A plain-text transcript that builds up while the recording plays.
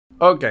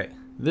Okay,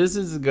 this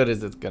is as good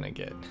as it's gonna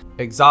get.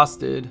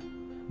 Exhausted,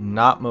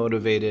 not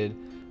motivated,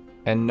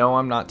 and no,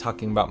 I'm not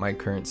talking about my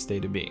current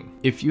state of being.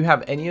 If you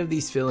have any of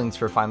these feelings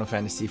for Final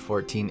Fantasy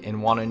XIV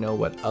and want to know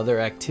what other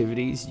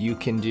activities you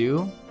can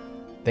do,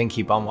 then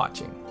keep on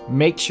watching.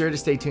 Make sure to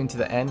stay tuned to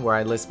the end where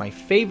I list my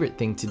favorite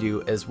thing to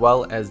do as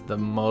well as the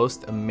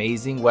most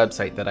amazing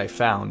website that I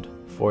found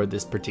for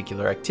this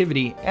particular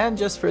activity and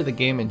just for the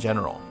game in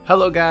general.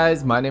 Hello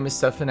guys, my name is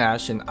Stefan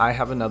and I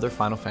have another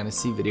Final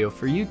Fantasy video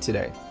for you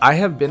today. I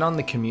have been on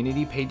the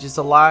community pages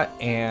a lot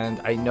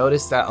and I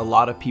noticed that a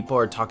lot of people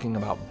are talking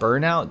about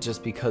Burnout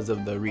just because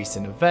of the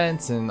recent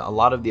events and a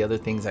lot of the other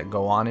things that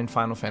go on in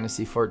Final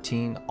Fantasy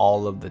XIV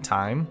all of the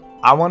time.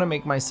 I want to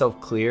make myself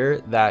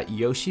clear that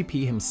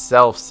yoshi-p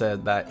himself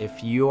said that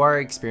if you are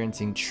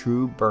experiencing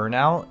true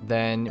burnout,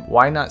 then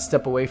why not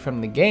step away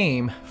from the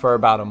game for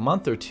about a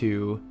month or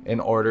two in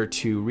order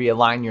to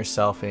realign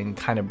yourself and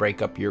kind of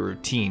break up your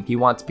routine. He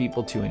wants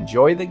people to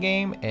enjoy the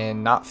game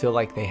and not feel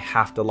like they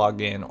have to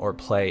log in or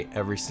play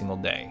every single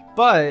day.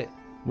 But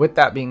with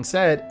that being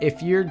said,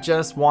 if you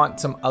just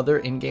want some other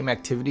in-game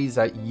activities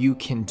that you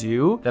can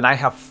do, then I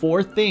have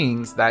 4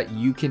 things that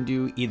you can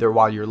do either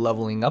while you're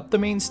leveling up the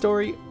main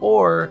story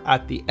or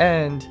at the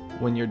end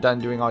when you're done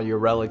doing all your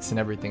relics and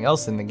everything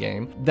else in the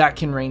game. That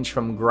can range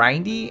from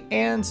grindy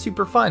and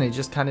super fun. It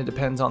just kind of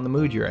depends on the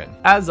mood you're in.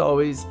 As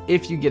always,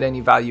 if you get any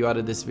value out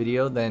of this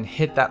video, then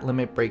hit that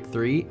limit break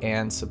 3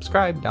 and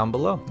subscribe down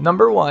below.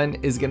 Number 1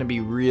 is going to be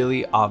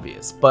really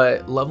obvious,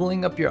 but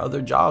leveling up your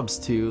other jobs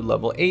to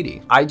level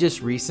 80. I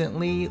just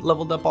recently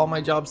leveled up all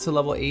my jobs to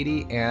level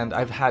 80 and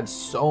I've had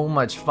so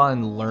much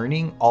fun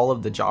learning all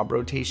of the job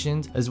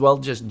rotations as well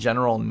as just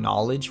general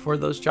knowledge for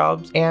those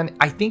jobs. And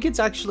I think it's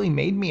actually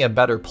made me a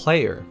better player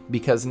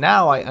because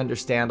now I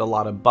understand a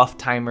lot of buff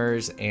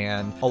timers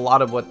and a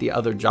lot of what the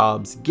other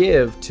jobs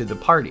give to the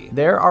party.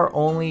 There are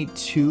only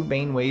 2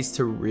 main ways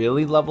to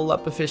really level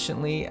up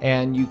efficiently,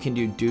 and you can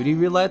do duty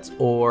roulettes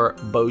or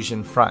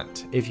Bojin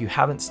Front. If you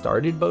haven't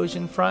started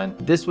Bojin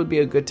Front, this would be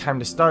a good time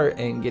to start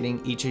and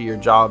getting each of your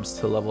jobs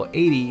to level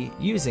 80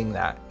 using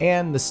that.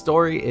 And the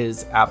story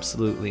is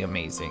absolutely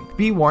amazing.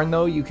 Be warned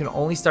though, you can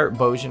only start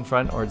Bojin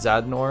Front or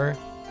Zadnor,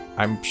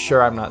 I'm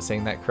sure I'm not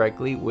saying that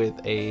correctly, with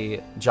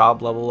a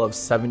job level of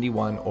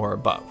 71 or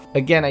above.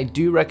 Again, I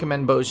do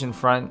recommend Bojin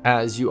Front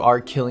as you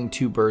are killing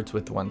 2 birds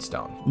with 1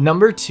 stone.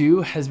 Number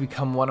 2 has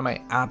become one of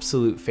my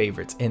absolute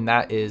favorites, and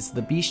that is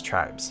the Beast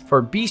Tribes.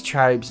 For Beast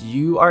Tribes,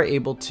 you are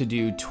able to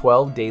do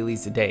 12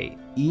 dailies a day.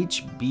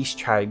 Each beast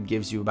tribe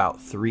gives you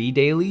about 3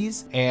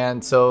 dailies,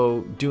 and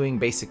so doing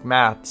basic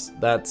maths,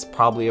 that's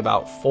probably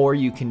about 4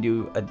 you can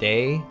do a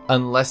day.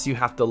 Unless you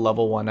have to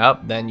level 1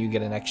 up, then you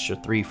get an extra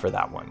 3 for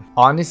that one.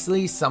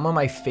 Honestly, some of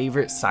my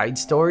favorite side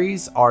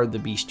stories are the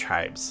beast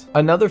tribes.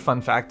 Another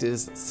fun fact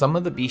is some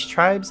of the beast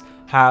tribes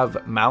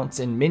have mounts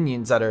and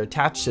minions that are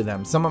attached to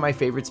them. Some of my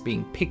favorites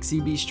being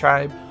Pixie Beast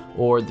Tribe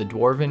or the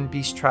Dwarven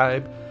Beast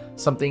Tribe.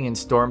 Something in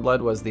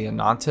Stormblood was the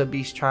Ananta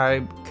Beast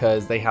Tribe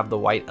because they have the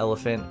white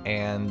elephant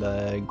and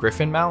the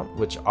griffin mount,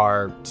 which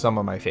are some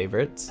of my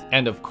favorites.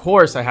 And of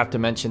course, I have to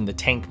mention the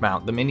tank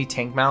mount. The mini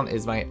tank mount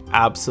is my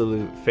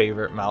absolute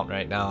favorite mount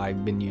right now.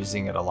 I've been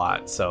using it a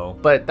lot.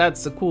 But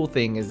that's the cool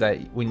thing is that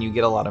when you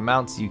get a lot of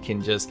mounts, you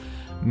can just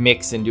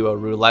mix and do a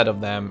roulette of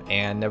them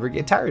and never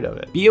get tired of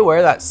it. Be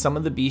aware that some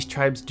of the beast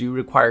tribes do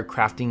require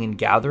crafting and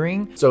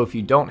gathering, so if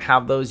you don't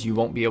have those, you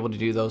won't be able to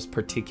do those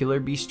particular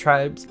beast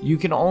tribes. You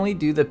can only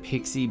do the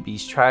Pixie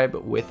Beast Tribe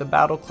with a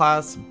battle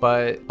class,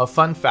 but a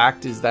fun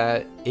fact is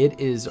that it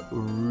is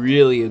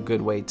really a good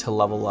way to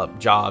level up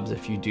jobs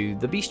if you do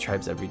the beast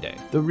tribes every day.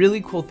 The really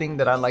cool thing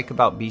that I like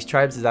about beast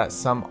tribes is that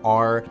some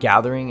are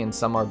gathering and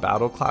some are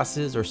battle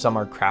classes or some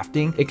are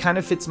crafting. It kind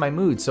of fits my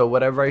mood, so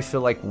whatever I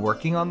feel like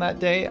working on that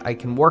day, I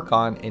can work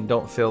on and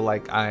don't feel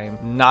like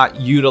I'm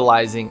not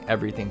utilizing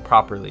everything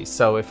properly.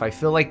 So if I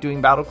feel like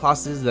doing battle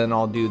classes, then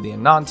I'll do the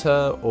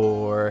Ananta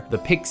or the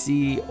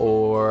Pixie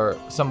or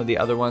some of the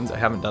other ones. I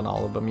haven't done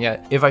all of them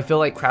yet. If I feel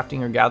like crafting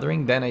or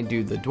gathering, then I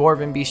do the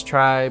Dwarven Beast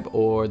Tribe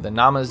or the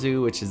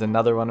Namazu, which is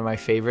another one of my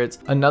favorites.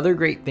 Another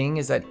great thing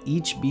is that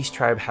each beast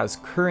tribe has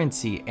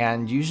currency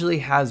and usually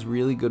has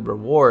really good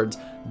rewards.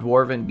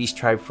 Dwarven Beast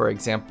Tribe, for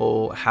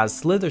example, has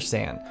Slither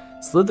Sand.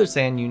 Slither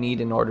Sand you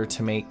need in order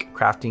to make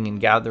crafting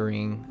and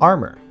gathering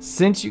armor.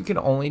 Since you can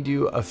only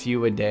do a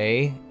few a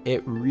day,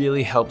 it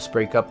really helps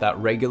break up that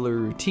regular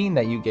routine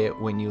that you get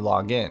when you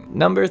log in.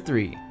 Number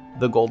 3.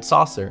 The Gold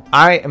Saucer.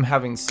 I am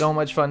having so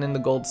much fun in the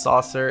Gold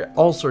Saucer,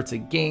 all sorts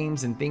of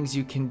games and things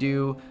you can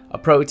do. A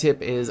pro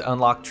tip is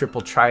unlock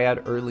triple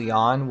triad early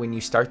on when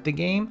you start the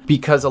game,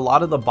 because a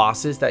lot of the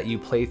bosses that you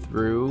play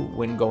through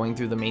when going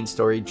through the main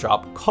story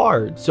drop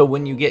cards. So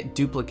when you get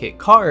duplicate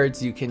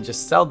cards, you can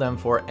just sell them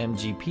for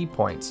MGP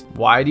points.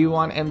 Why do you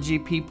want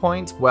MGP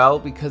points? Well,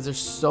 because there's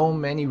so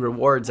many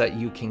rewards that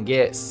you can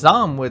get.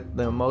 Some with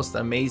the most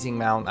amazing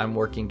mount I'm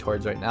working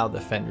towards right now,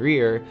 the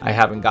Fenrir. I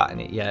haven't gotten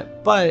it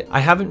yet, but I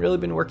haven't really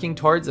been working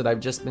towards it.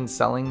 I've just been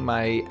selling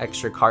my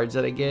extra cards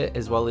that I get,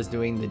 as well as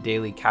doing the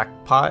daily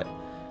cactpot,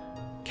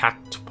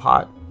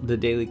 the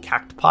daily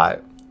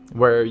cactpot.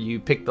 where you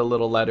pick the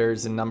little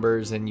letters and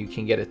numbers and you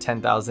can get a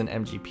 10,000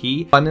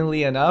 MGP.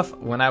 Funnily enough,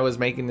 when I was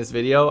making this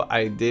video,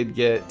 I did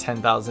get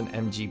 10,000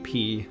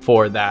 MGP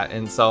for that,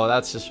 and so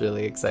that's just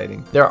really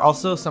exciting. There are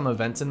also some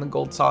events in the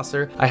Gold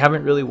Saucer. I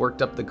haven't really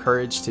worked up the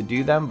courage to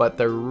do them, but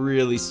they're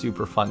really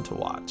super fun to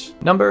watch.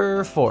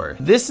 Number 4.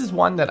 This is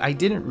one that I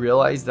didn't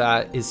realize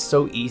that is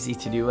so easy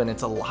to do, and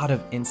it's a lot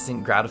of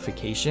instant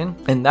gratification,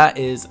 and that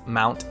is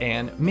mount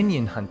and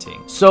minion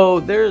hunting. So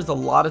there's a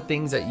lot of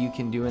things that you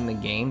can do in the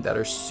game that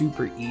are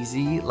super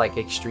easy, like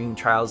Extreme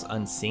Trials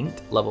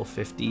Unsynced, level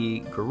 50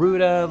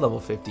 Garuda, level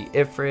 50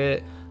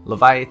 Ifrit,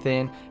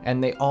 Leviathan,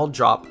 and they all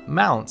drop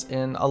mounts,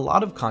 and a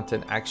lot of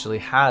content actually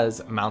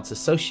has mounts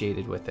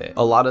associated with it.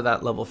 A lot of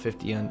that level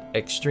 50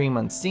 Extreme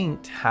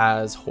Unsynced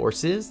has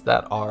horses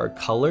that are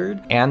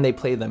colored, and they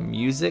play the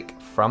music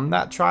from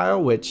that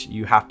trial, which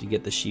you have to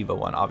get the Shiva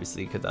one,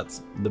 obviously, because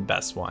that's the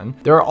best one.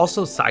 There are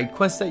also side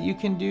quests that you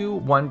can do,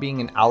 one being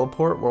an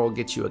Alaport, where it'll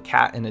get you a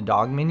cat and a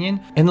dog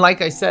minion. And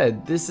like I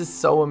said, this is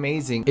so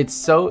amazing. It's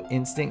so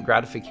instant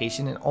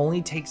gratification. It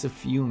only takes a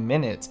few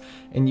minutes,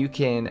 and you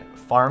can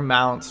farm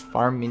mounts,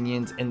 farm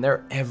minions, and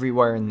they're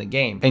everywhere in the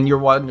game. And you're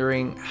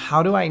wondering,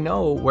 how do I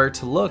know where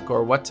to look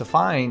or what to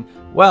find?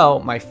 Well,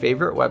 my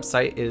favorite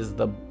website is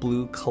the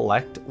Blue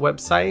Collect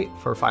website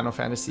for Final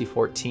Fantasy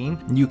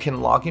XIV. You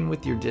can log in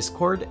with your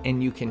Discord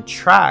and you can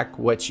track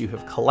what you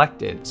have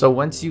collected. So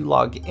once you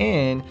log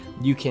in,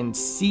 you can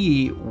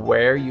see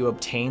where you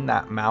obtain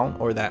that mount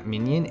or that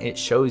minion. It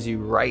shows you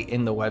right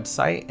in the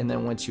website, and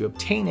then once you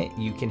obtain it,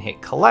 you can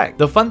hit collect.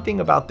 The fun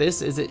thing about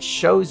this is it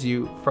shows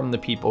you from the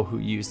people who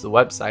use the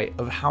website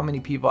of how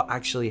many people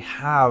actually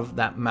have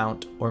that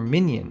mount or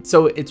minion.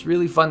 So it's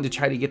really fun to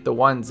try to get the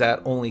ones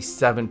that only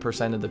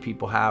 7% of the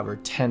people have, or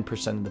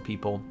 10% of the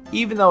people.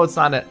 Even though it's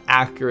not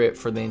accurate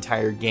for the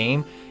entire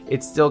game,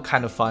 it's still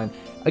kind of fun.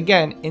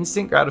 Again,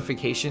 instant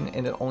gratification,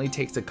 and it only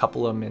takes a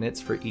couple of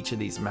minutes for each of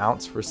these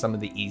mounts for some of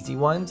the easy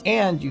ones,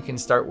 and you can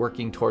start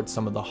working towards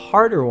some of the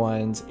harder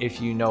ones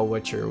if you know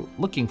what you're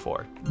looking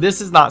for.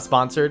 This is not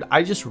sponsored.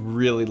 I just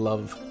really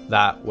love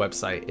that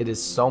website. It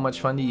is so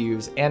much fun to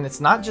use, and it's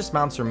not just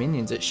mounts or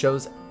minions, it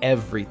shows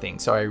everything.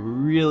 So I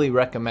really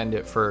recommend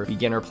it for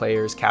beginner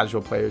players,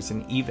 casual players,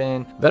 and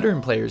even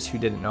veteran players who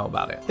didn't know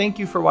about it. Thank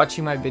you for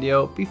watching my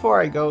video. Before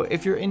I go,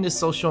 if you're into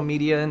social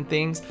media and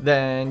things,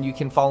 then you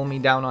can follow me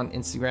down on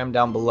Instagram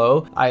down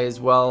below. I as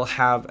well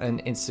have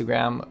an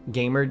Instagram,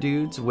 Gaymer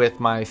Dudes, with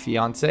my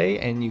fiance,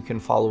 and you can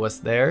follow us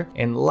there.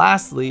 And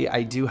lastly,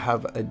 I do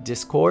have a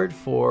Discord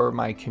for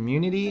my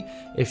community.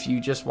 If you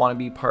just want to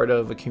be part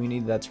of a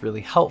community that's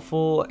really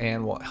helpful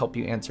and will help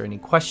you answer any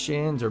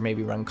questions or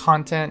maybe run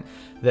content,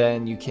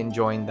 then you can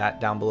join that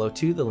down below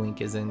too. The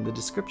link is in the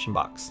description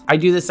box. I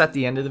do this at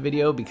the end of the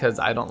video because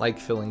I don't like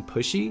feeling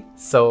pushy,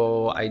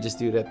 so I just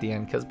do it at the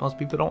end because most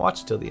people don't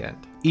watch till the end.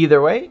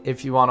 Either way,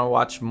 if you want to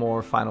watch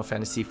more Final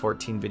Fantasy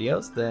XIV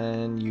videos,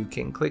 then you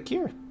can click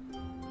here.